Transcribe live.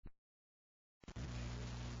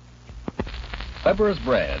Weber's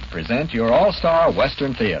Bread present your all-star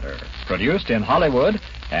Western theater, produced in Hollywood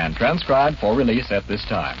and transcribed for release at this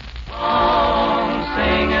time.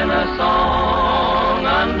 Singing a song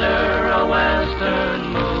under a western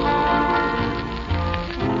moon.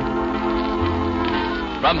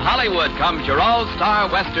 From Hollywood comes your all-star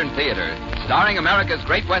Western theater, starring America's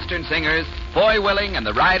great Western singers, Foy Willing and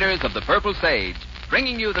the Riders of the Purple Sage,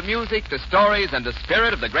 bringing you the music, the stories, and the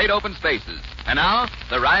spirit of the great open spaces. And now,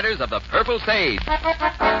 the Riders of the Purple Sage.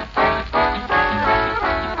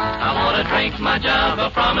 I want to drink my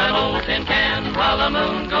Java from an old tin can while the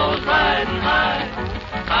moon goes riding high.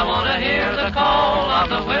 I want to hear the call of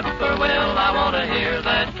the whippoorwill. I want to hear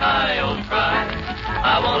that coyote cry.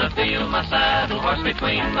 I want to feel my saddle horse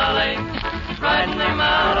between my legs, riding him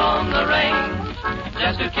out on the range,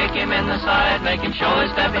 just to kick him in the side, make him show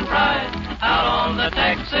his stepping pride out on the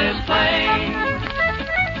Texas plains.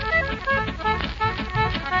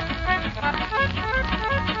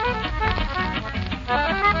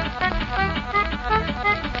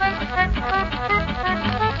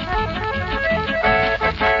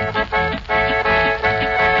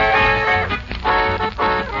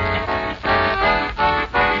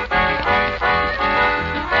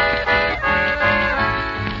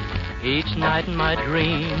 Each night in my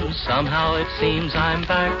dreams, somehow it seems I'm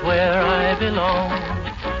back where I belong.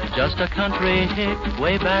 Just a country hick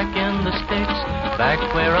way back in the sticks, back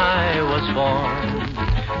where I was born.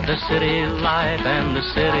 The city life and the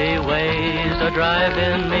city ways are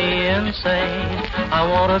driving me insane. I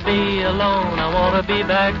want to be alone, I want to be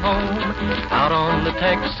back home, out on the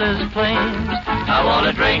Texas plains. I want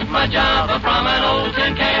to drink my Java from an old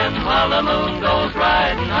tin can while the moon goes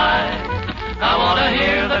riding high. I want to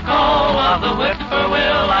hear the call of the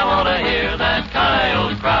whippoorwill. I want to hear that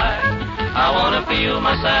coyote cry. I want to feel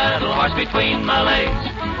my saddle horse between my legs,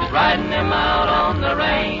 riding him out on the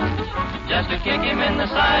range, just to kick him in the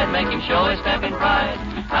side, make him show his stepping pride,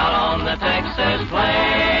 out on the Texas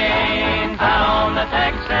plains, out on the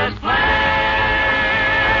Texas plains.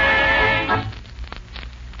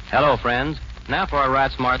 Hello, friends. Now for a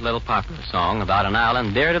right smart little popular song about an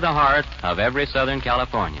island dear to the heart of every Southern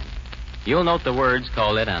Californian. You'll note the words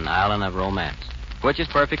call it an island of romance, which is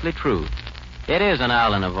perfectly true. It is an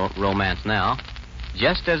island of romance now,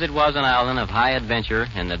 just as it was an island of high adventure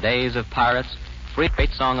in the days of pirates. Free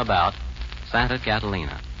great song about Santa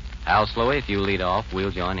Catalina. Al Sloey, if you lead off,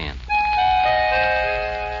 we'll join in.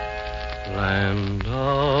 Land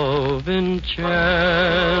of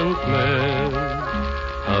enchantment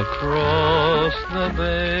across the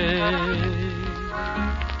bay,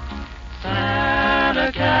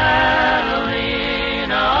 Santa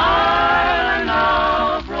Catalina, island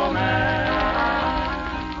of romance.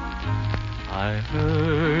 I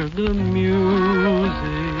heard the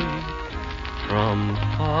music from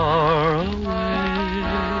far away,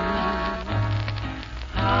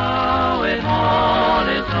 how it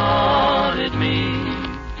haunted me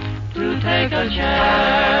to take a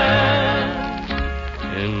chance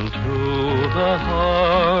into the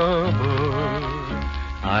harbor.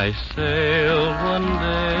 I sailed one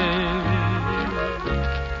day.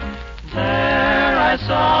 There I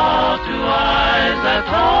saw two eyes that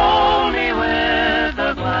told me with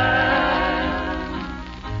a glance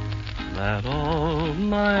that all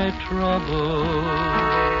my troubles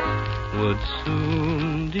would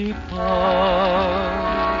soon depart.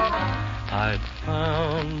 I'd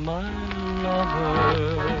found my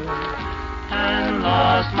lover and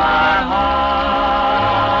lost my heart.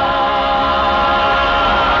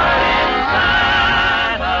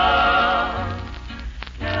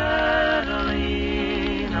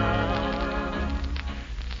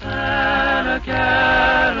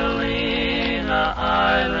 Catalina,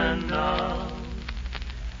 island of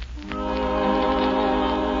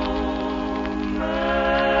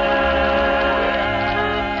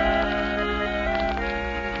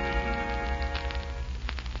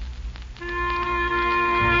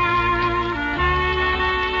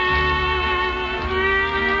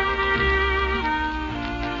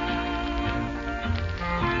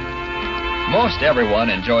Most everyone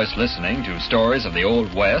enjoys listening to stories of the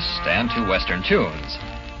Old West and to Western tunes.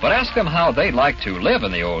 But ask them how they liked to live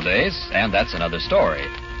in the old days, and that's another story.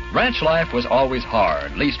 Ranch life was always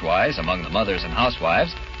hard, leastwise among the mothers and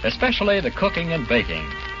housewives, especially the cooking and baking.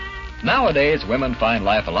 Nowadays, women find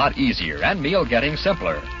life a lot easier and meal getting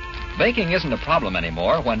simpler. Baking isn't a problem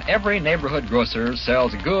anymore when every neighborhood grocer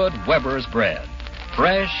sells good Weber's bread.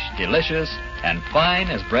 Fresh, delicious, and fine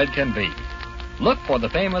as bread can be. Look for the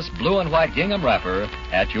famous blue and white gingham wrapper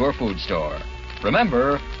at your food store.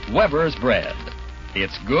 Remember, Weber's bread.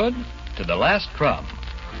 It's good to the last crumb.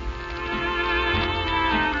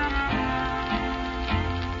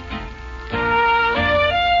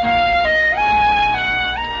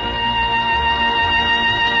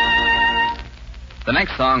 The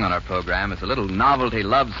next song on our program is a little novelty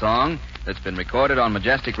love song that's been recorded on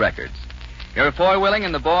Majestic Records. Here are Foy Willing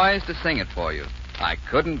and the boys to sing it for you. I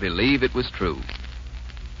couldn't believe it was true.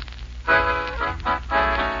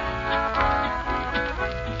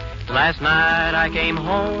 Last night I came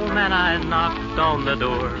home and I knocked on the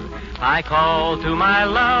door. I called to my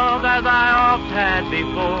love as I oft had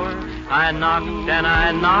before. I knocked and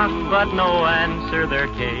I knocked, but no answer there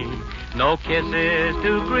came. No kisses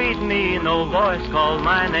to greet me, no voice called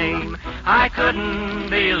my name. I couldn't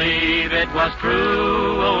believe it was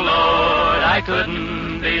true, oh Lord, I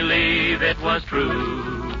couldn't believe it was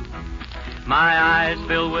true. My eyes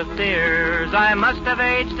filled with tears, I must have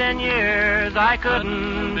aged 10 years. I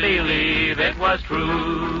couldn't believe it was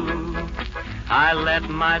true. I let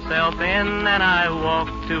myself in and I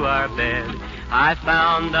walked to our bed. I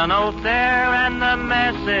found a note there and the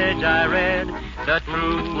message I read. The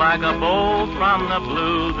truth like a bolt from the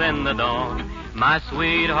blues in the dawn. My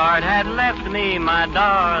sweetheart had left me, my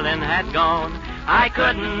darling had gone. I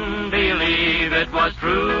couldn't believe it was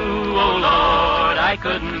true, oh Lord, I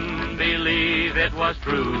couldn't believe it was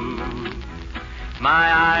true.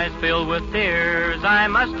 My eyes filled with tears, I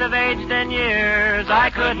must have aged 10 years. I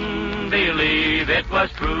couldn't believe it was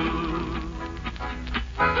true.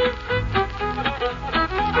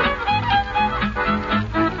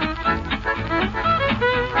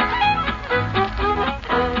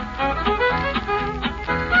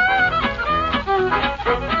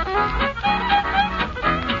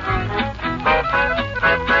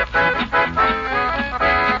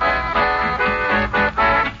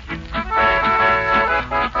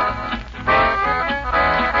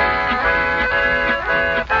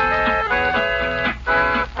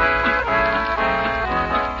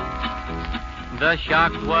 The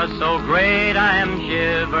shock was so great I am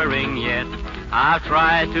shivering yet. I'll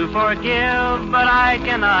try to forgive, but I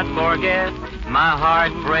cannot forget. My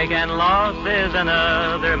heartbreak and loss is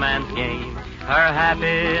another man's game. Her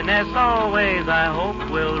happiness always, I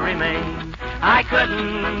hope, will remain. I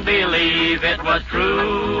couldn't believe it was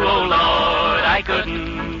true, oh Lord, I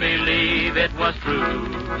couldn't believe it was true.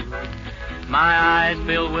 My eyes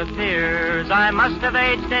filled with tears, I must have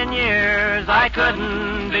aged 10 years. I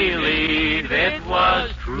couldn't believe it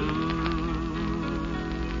was true.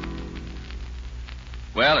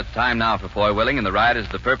 Well, it's time now for Foy Willing and the Riders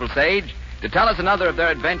of the Purple Sage to tell us another of their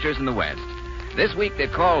adventures in the West. This week they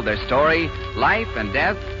called their story Life and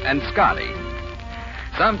Death and Scotty.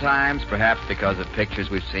 Sometimes, perhaps because of pictures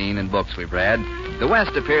we've seen and books we've read, the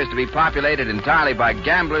West appears to be populated entirely by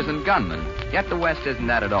gamblers and gunmen. Yet the West isn't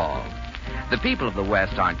that at all. The people of the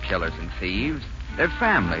West aren't killers and thieves. They're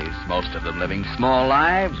families, most of them living small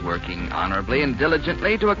lives, working honorably and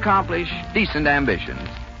diligently to accomplish decent ambitions.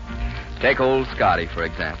 Take old Scotty, for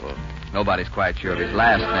example. Nobody's quite sure of his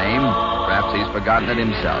last name. Perhaps he's forgotten it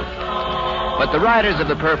himself. But the Riders of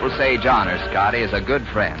the Purple Sage honor Scotty as a good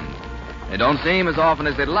friend. They don't see him as often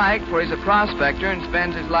as they'd like, for he's a prospector and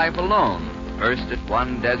spends his life alone. First at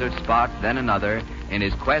one desert spot, then another, in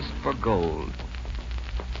his quest for gold.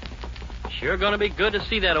 Sure gonna be good to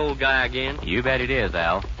see that old guy again. You bet it is,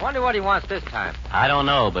 Al. Wonder what he wants this time. I don't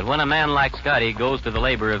know, but when a man like Scotty goes to the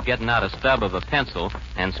labor of getting out a stub of a pencil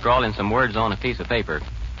and scrawling some words on a piece of paper,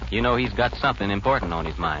 you know he's got something important on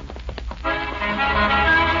his mind.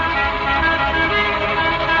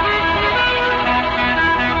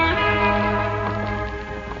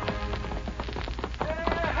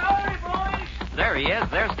 Howdy, boys. There he is.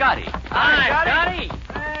 There's Scotty. Hi, Scotty.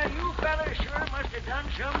 You fellas sure must have done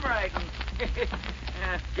some riding.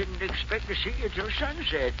 Didn't expect to see you till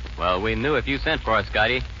sunset. Well, we knew if you sent for us,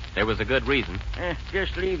 Scotty, there was a good reason.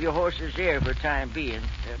 Just leave your horses there for time being.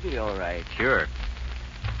 They'll be all right. Sure.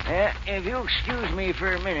 If you'll excuse me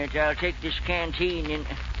for a minute, I'll take this canteen in...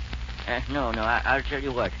 I'll tell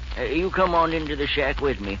you what. You come on into the shack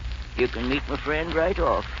with me. You can meet my friend right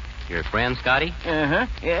off. Your friend, Scotty? Uh-huh.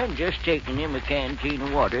 Yeah, just taking him a canteen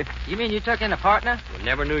of water. You mean you took in a partner? We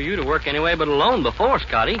never knew you to work anyway but alone before,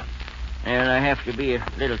 Scotty. And I have to be a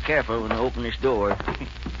little careful when I open this door.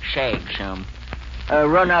 Sag some. I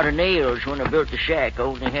run out of nails when I built the shack. I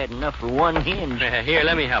only had enough for one hinge. Here,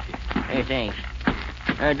 let me help you. Hey, thanks.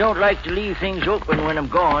 I don't like to leave things open when I'm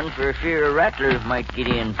gone for fear a rattler might get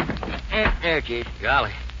in. There it is.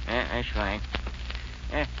 Golly. That's fine.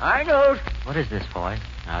 Arnold. What is this, Foy?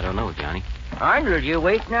 I don't know, Johnny. Arnold, you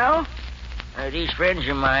awake now? These friends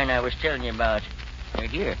of mine I was telling you about. They're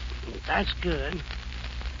here. That's good.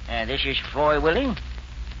 This is Foy Willing.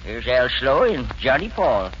 Here's Al Sloey and Johnny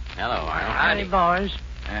Paul. Hello, Arnold. Howdy, boys.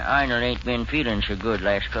 Arnold ain't been feeling so good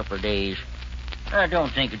last couple of days. I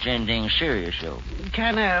don't think it's anything serious, though.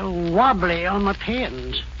 Kind of wobbly on the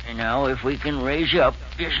pins. And now, if we can raise you up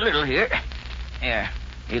just a little here. There.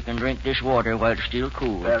 You can drink this water while it's still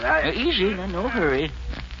cool. Well, easy, no hurry.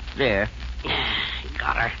 There.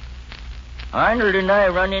 Got her. Arnold and I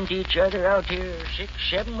run into each other out here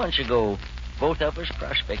 6-7 months ago. Both of us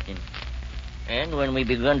prospecting. And when we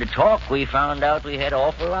begun to talk, we found out we had an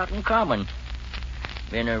awful lot in common.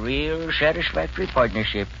 Been a real satisfactory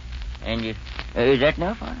partnership. And you... is that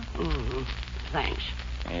enough, Arnold? Mm-hmm. Thanks.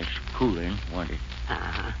 It's cooling, wasn't it?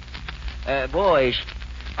 Uh-huh. Boys,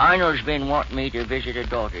 Arnold's been wanting me to visit a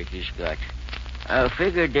daughter he's got. I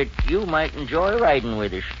figured that you might enjoy riding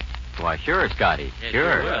with us. Why, sure, Scotty.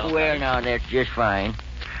 Sure. Well, now, that's just fine.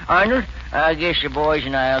 Arnold, I guess the boys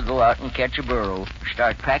and I'll go out and catch a burro.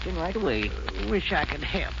 Start packing right away. Wish I could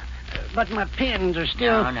help. But my pins are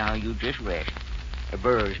still... Now, you just rest. The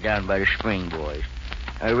burro's down by the spring, boys.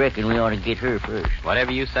 I reckon we ought to get her first.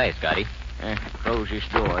 Whatever you say, Scotty. Close this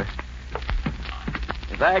door.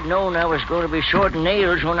 If I'd known I was going to be short of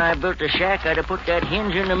nails when I built the shack, I'd have put that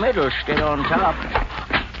hinge in the middle instead on top.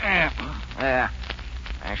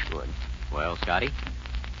 That's good. Well, Scotty?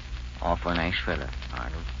 Awful nice fella,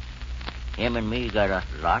 Arnold. Him and me got a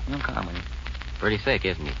lot in common. Pretty sick,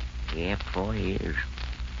 isn't he? Yeah, 4 years.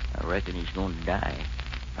 I reckon he's going to die.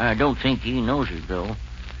 I don't think he knows it, though.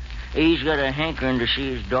 He's got a hankering to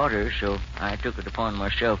see his daughter, so I took it upon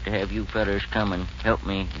myself to have you fellas come and help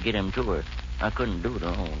me get him to her. I couldn't do it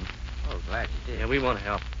alone. Oh, glad you did. Yeah, we want to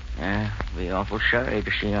help. Be awful sorry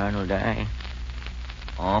to see Arnold die.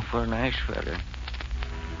 Awful nice fella.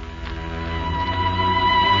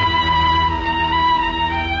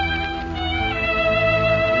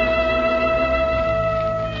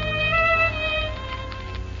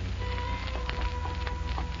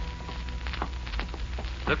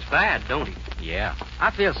 Looks bad, don't he? Yeah.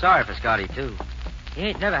 I feel sorry for Scotty, too. He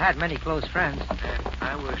ain't never had many close friends.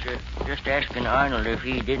 I was just asking Arnold if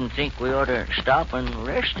he didn't think we ought to stop and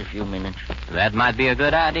rest a few minutes. That might be a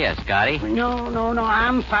good idea, Scotty. No,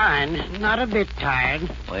 I'm fine. Not a bit tired.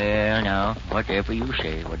 Well, now, whatever you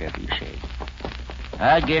say.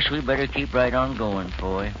 I guess we better keep right on going,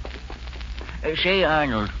 boy. Say,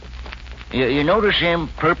 Arnold, you notice them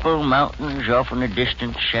purple mountains off in the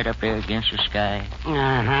distance set up there against the sky?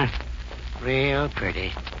 Uh-huh. Real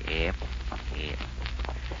pretty. Yep.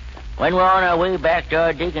 When we're on our way back to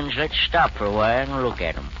our diggings, let's stop for a while and look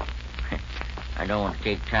at them. I don't want to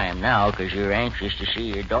take time now because you're anxious to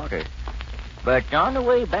see your daughter. But on the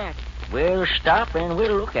way back, we'll stop and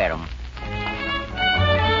we'll look at them.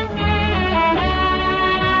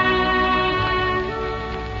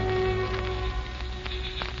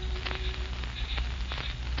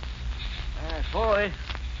 Boy,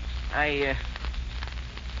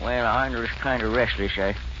 Arnold's kind of restless.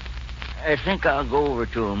 I think I'll go over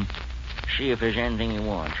to him, see if there's anything he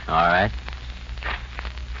wants. All right.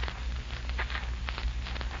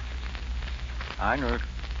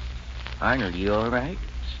 Arnold, you all right?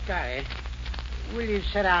 Scotty, will you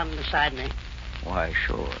sit down beside me? Why,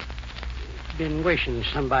 sure. Been wishing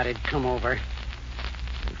somebody'd come over.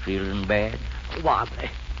 You feeling bad? Wobbly.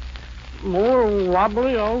 More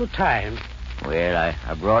wobbly all the time. Well,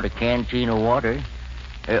 I brought a canteen of water.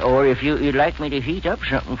 Or if you'd like me to heat up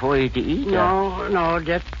something for you to eat. No,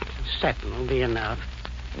 just setting will be enough.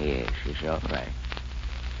 Yes, it's all right.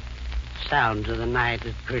 Sounds of the night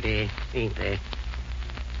is pretty, ain't they?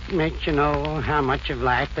 Makes you know how much of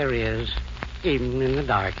life there is, even in the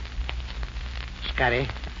dark. Scotty,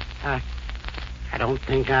 I don't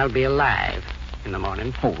think I'll be alive in the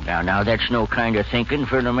morning. Oh, now, that's no kind of thinking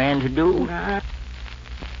for the man to do.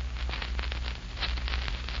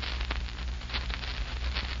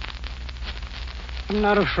 I'm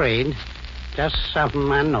not afraid. Just something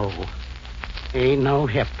I know. Ain't no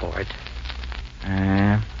help for it.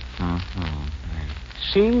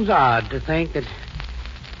 Seems odd to think that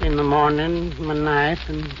in the morning my knife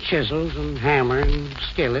and chisels and hammer and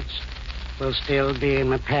skillets will still be in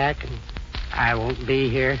my pack and I won't be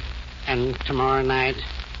here. And tomorrow night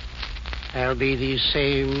there'll be these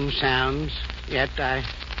same sounds, yet I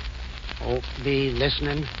won't be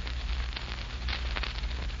listening.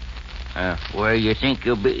 Where you think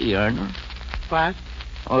you'll be, Arnold? What?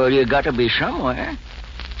 Well, you got to be somewhere.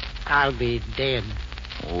 I'll be dead.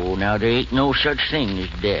 Oh, now there ain't no such thing as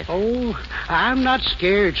death. Oh, I'm not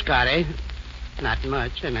scared, Scotty. Not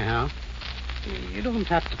much, anyhow. You don't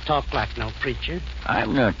have to talk like no preacher.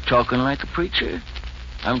 I'm not talking like a preacher.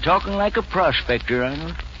 I'm talking like a prospector,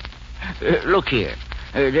 Arnold. Look here.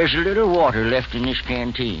 There's a little water left in this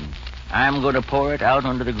canteen. I'm going to pour it out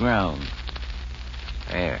onto the ground.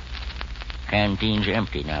 There. Canteen's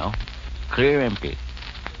empty now. Clear empty.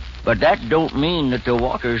 But that don't mean that the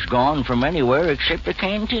water's gone from anywhere except the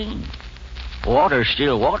canteen. Water's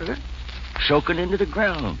still water, soaking into the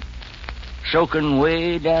ground, soaking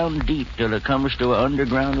way down deep till it comes to an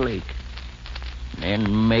underground lake.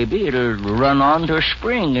 Then maybe it'll run on to a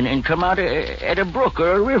spring and come out at a brook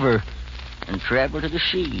or a river and travel to the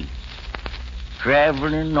sea.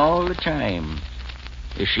 Traveling all the time.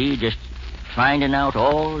 You see, just finding out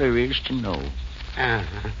all there is to know.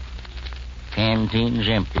 Uh-huh. Canteen's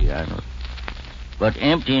empty, Arnold. But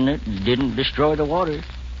emptying it didn't destroy the water.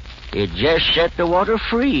 It just set the water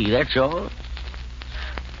free, that's all.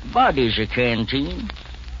 Body's a canteen.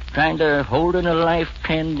 Kind of holding a life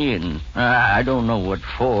penned in. I don't know what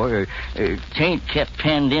for. Tain't kept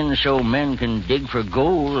penned in so men can dig for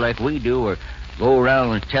gold like we do or go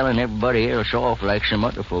around telling everybody else off like some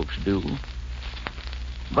other folks do.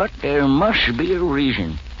 But there must be a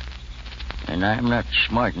reason. And I'm not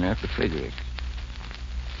smart enough to figure it.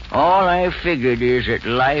 All I figured is that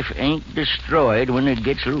life ain't destroyed when it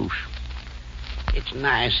gets loose. It's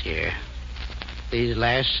nice here. These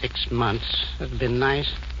last 6 months have been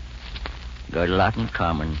nice. Got a lot in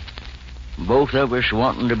common. Both of us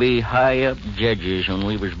wanting to be high-up judges when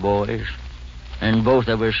we was boys, and both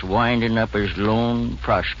of us winding up as lone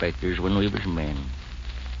prospectors when we was men.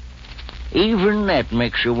 Even that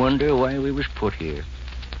makes you wonder why we was put here.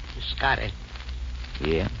 Scotty,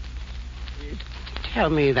 Yeah? tell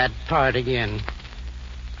me that part again.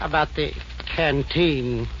 About the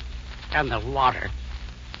canteen and the water.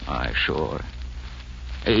 Aye, sure.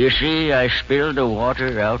 You see, I spilled the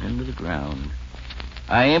water out into the ground.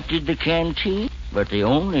 I emptied the canteen, but the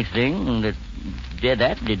only thing that did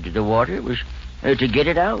to the water was to get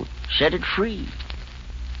it out, set it free.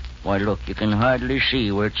 Why, look, you can hardly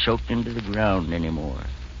see where it's soaked into the ground anymore.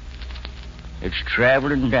 It's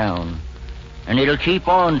traveling down, and it'll keep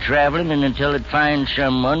on traveling until it finds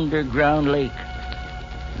some underground lake.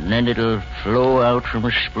 And then it'll flow out from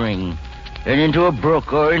a spring, and into a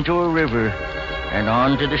brook or into a river, and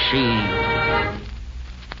on to the sea.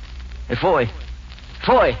 Hey, Foy!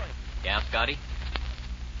 Foy! Yeah, Scotty?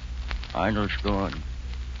 Arnold's gone.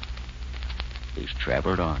 He's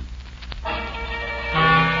traveled on.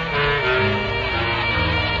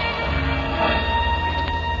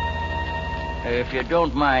 If you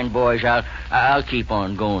don't mind, boys, I'll keep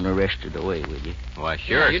on going the rest of the way with you. Why,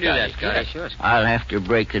 sure, you do that, Scotty. Yeah, sure. I'll have to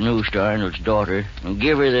break the news to Arnold's daughter and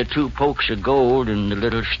give her the 2 pokes of gold and the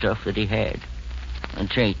little stuff that he had.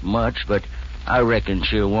 It ain't much, but I reckon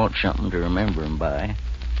she'll want something to remember him by.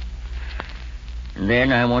 And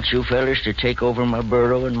then I want you fellas to take over my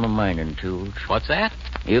burro and my mining tools. What's that?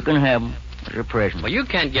 You can have them as a present. Well, you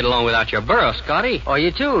can't get along without your burro, Scotty. Or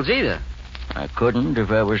your tools, either. I couldn't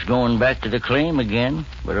if I was going back to the claim again,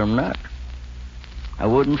 but I'm not. I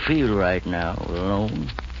wouldn't feel right now,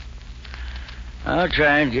 alone. I'll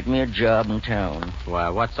try and get me a job in town. Why,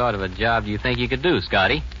 what sort of a job do you think you could do,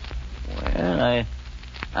 Scotty? Well,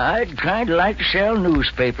 I'd kind of like to sell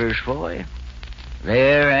newspapers for you.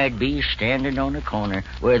 There I'd be standing on the corner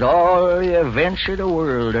with all the events of the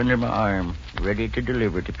world under my arm, ready to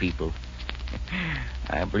deliver to people.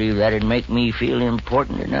 I believe that'd make me feel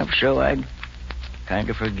important enough so I'd kind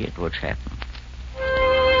of forget what's happened.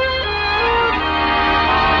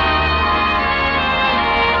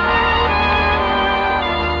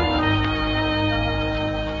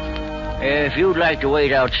 If you'd like to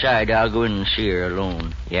wait outside, I'll go in and see her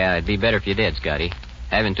alone. Yeah, it'd be better if you did, Scotty.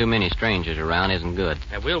 Having too many strangers around isn't good.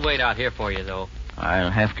 Now, we'll wait out here for you, though.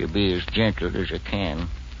 I'll have to be as gentle as I can.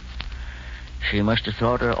 She must have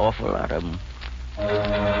thought an awful lot of them.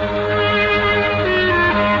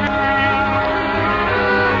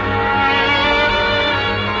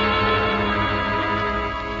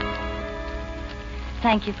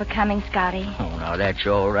 Thank you for coming, Scotty. Oh, now that's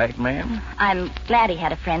all right, ma'am. I'm glad he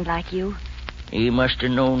had a friend like you. He must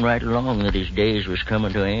have known right along that his days was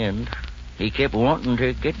coming to an end. He kept wanting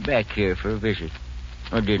to get back here for a visit.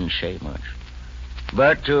 I didn't say much.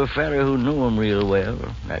 But to a fella who knew him real well,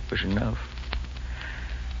 that was enough.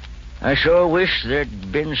 I sure wish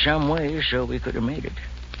there'd been some way so we could have made it.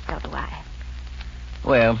 So do I.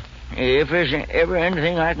 Well, if there's ever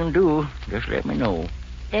anything I can do, just let me know.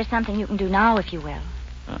 There's something you can do now, if you will.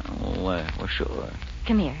 Oh, well, sure.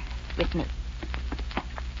 Come here, with me.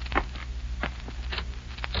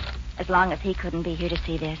 As long as he couldn't be here to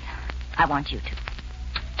see this, I want you to.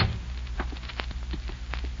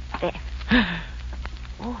 There.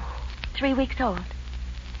 Oh, 3 weeks old.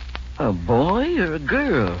 A boy or a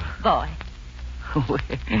girl? Boy.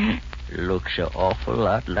 Looks an awful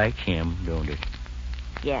lot like him, don't it?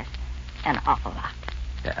 Yes, an awful lot.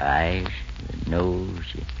 The eyes, the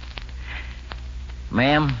nose.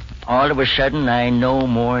 Ma'am, all of a sudden I know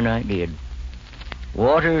more'n I did.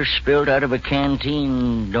 Water spilled out of a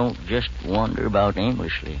canteen don't just wander about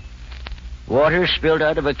aimlessly. Water spilled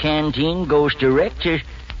out of a canteen goes direct to...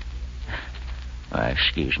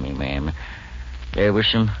 excuse me, ma'am. There were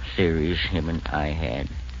some theories him and I had.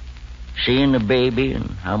 Seeing the baby and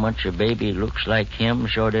how much a baby looks like him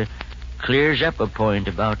sort of clears up a point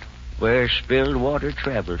about where spilled water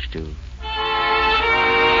travels to.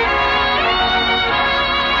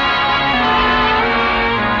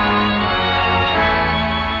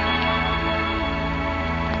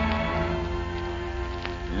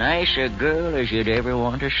 Nice a girl as you'd ever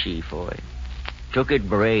want to see for it. Took it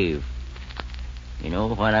brave. You know,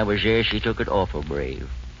 while I was there, she took it awful brave.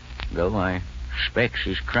 Though I expect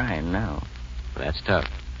she's crying now. That's tough.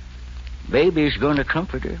 Baby's going to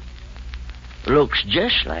comfort her. Looks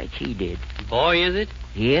just like he did. Boy, is it?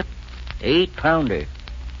 Yep, 8-pounder.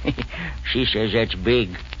 She says that's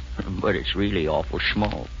big, but it's really awful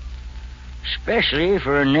small. Especially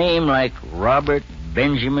for a name like Robert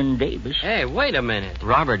Benjamin Davis. Hey, wait a minute.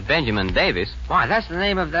 Robert Benjamin Davis? Why, that's the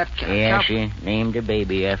name of that... Yeah, she named a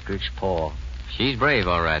baby after its paw. She's brave,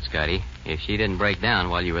 all right, Scotty. If she didn't break down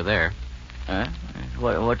while you were there. Huh?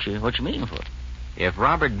 What you mean for? If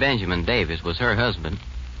Robert Benjamin Davis was her husband...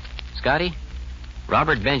 Scotty,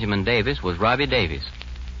 Robert Benjamin Davis was Robbie Davis.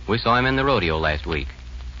 We saw him in the rodeo last week.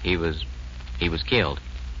 He was killed.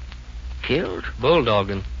 Killed?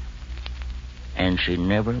 Bulldogging. And she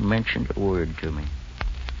never mentioned a word to me.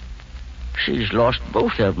 She's lost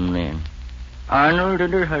both of them then. Arnold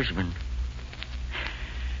and her husband.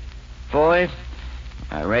 Boy,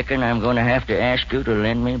 I reckon I'm going to have to ask you to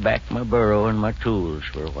lend me back my burro and my tools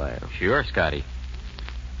for a while. Sure, Scotty.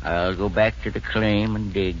 I'll go back to the claim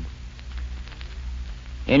and dig.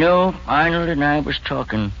 You know, Arnold and I was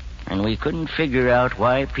talking, and we couldn't figure out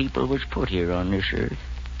why people was put here on this earth.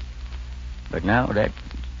 But now that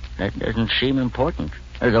doesn't seem important.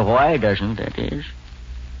 Or the why doesn't, that is.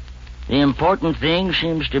 The important thing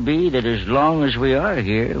seems to be that as long as we are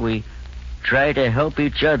here, we try to help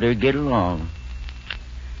each other get along.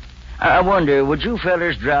 I wonder, would you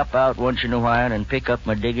fellers drop out once in a while and pick up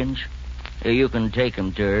my diggings? You can take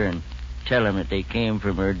 'em to her and tell 'em that they came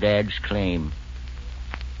from her dad's claim.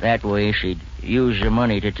 That way she'd use the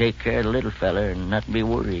money to take care of the little fella and not be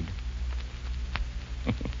worried.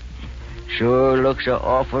 Sure looks an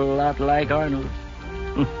awful lot like Arnold.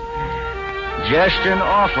 Just an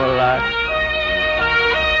awful lot.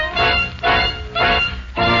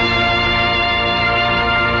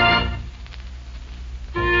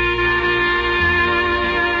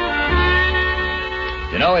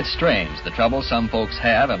 You know, it's strange, the trouble some folks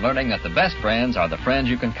have in learning that the best friends are the friends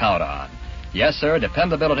you can count on. Yes, sir,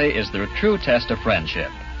 dependability is the true test of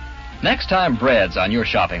friendship. Next time bread's on your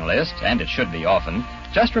shopping list, and it should be often,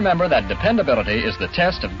 just remember that dependability is the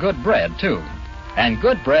test of good bread, too. And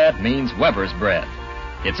good bread means Weber's bread.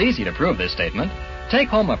 It's easy to prove this statement. Take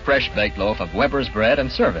home a fresh baked loaf of Weber's bread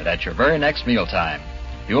and serve it at your very next mealtime.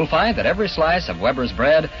 You'll find that every slice of Weber's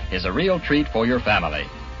bread is a real treat for your family.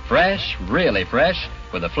 Fresh, really fresh,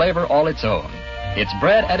 with a flavor all its own. It's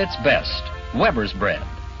bread at its best, Weber's bread.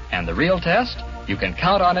 And the real test? You can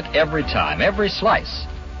count on it every time, every slice.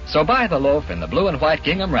 So buy the loaf in the blue and white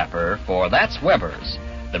gingham wrapper, for that's Weber's,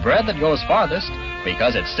 the bread that goes farthest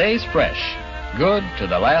because it stays fresh, good to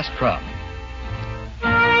the last crumb.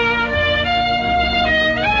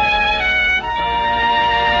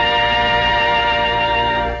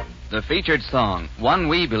 The featured song, one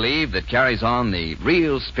we believe that carries on the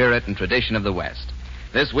real spirit and tradition of the West.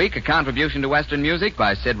 This week, a contribution to Western music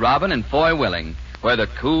by Sid Robin and Foy Willing, Where the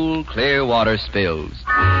Cool, Clear Water Spills.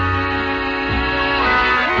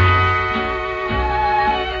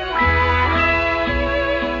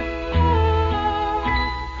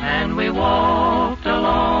 And we walked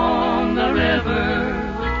along the river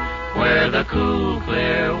where the cool,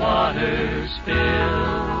 clear water spills.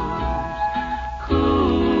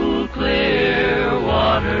 Cool, clear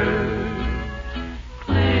water,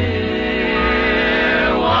 clear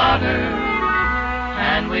water.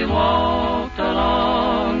 And we walked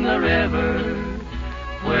along the river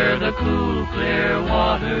where the cool, clear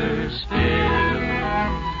water spills.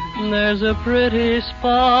 There's a pretty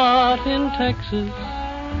spot in Texas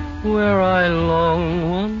where I long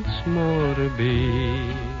once more to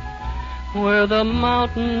be, where the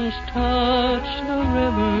mountains touch the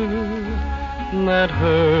river that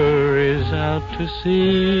hurries out to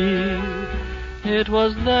sea. It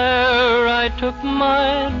was there I took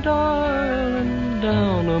my darling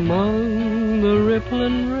down among the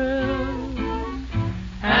rippling rills,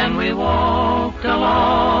 and we walked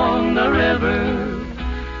along the river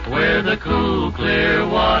where the cool, clear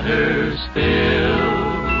water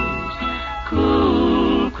spills.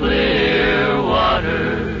 Cool, clear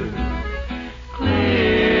water,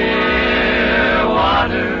 clear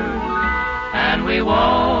water. And we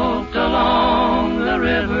walked along the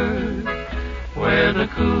river where the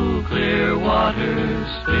cool, clear water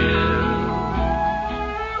spills.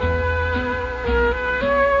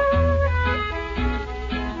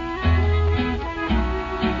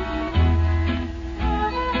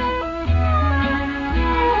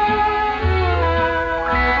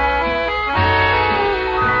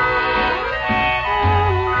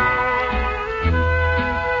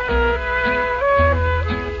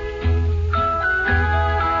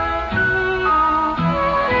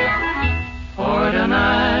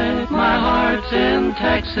 In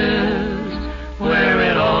Texas, where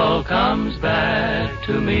it all comes back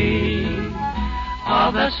to me,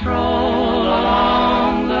 of that stroll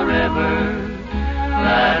along the river,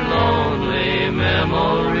 that lonely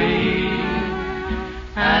memory.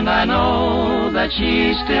 And I know that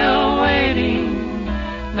she's still waiting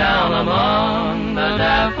down among the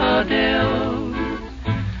daffodils,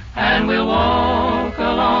 and we'll walk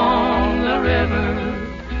along the river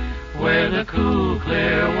where the cool,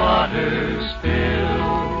 clear water spills.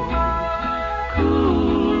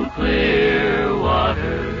 Cool, clear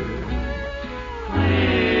water,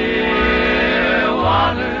 clear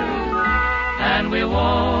water. And we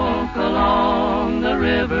walk along the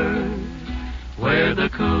river where the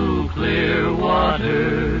cool, clear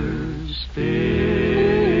water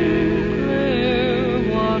spills.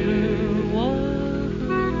 Clear water,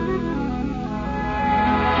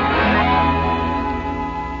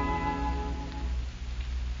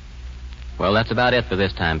 Well, that's about it for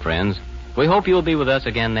this time, friends. We hope you'll be with us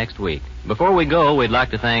again next week. Before we go, we'd like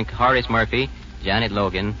to thank Horace Murphy, Janet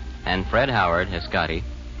Logan, and Fred Howard as Scotty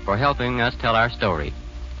for helping us tell our story.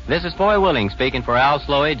 This is Foy Willing speaking for Al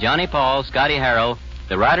Sloey, Johnny Paul, Scotty Harrell,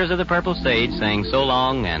 the Riders of the Purple Sage, saying so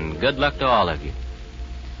long and good luck to all of you.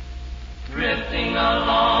 Drifting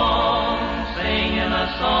along, singing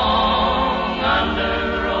a song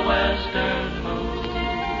under a western moon.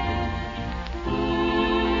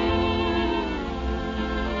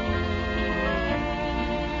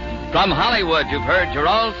 From Hollywood, you've heard your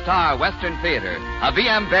all-star Western Theater, a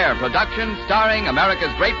V.M. Bear production starring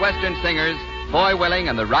America's great Western singers, Foy Willing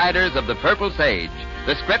and the Riders of the Purple Sage.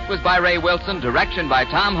 The script was by Ray Wilson, direction by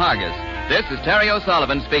Tom Hargis. This is Terry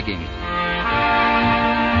O'Sullivan speaking.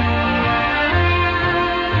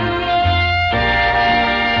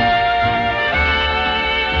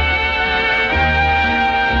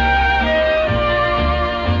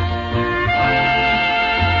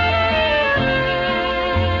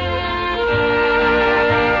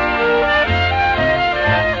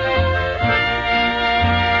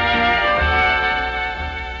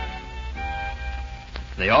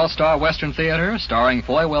 The All-Star Western Theater, starring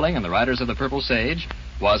Foy Willing and the Riders of the Purple Sage,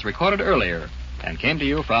 was recorded earlier and came to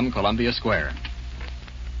you from Columbia Square.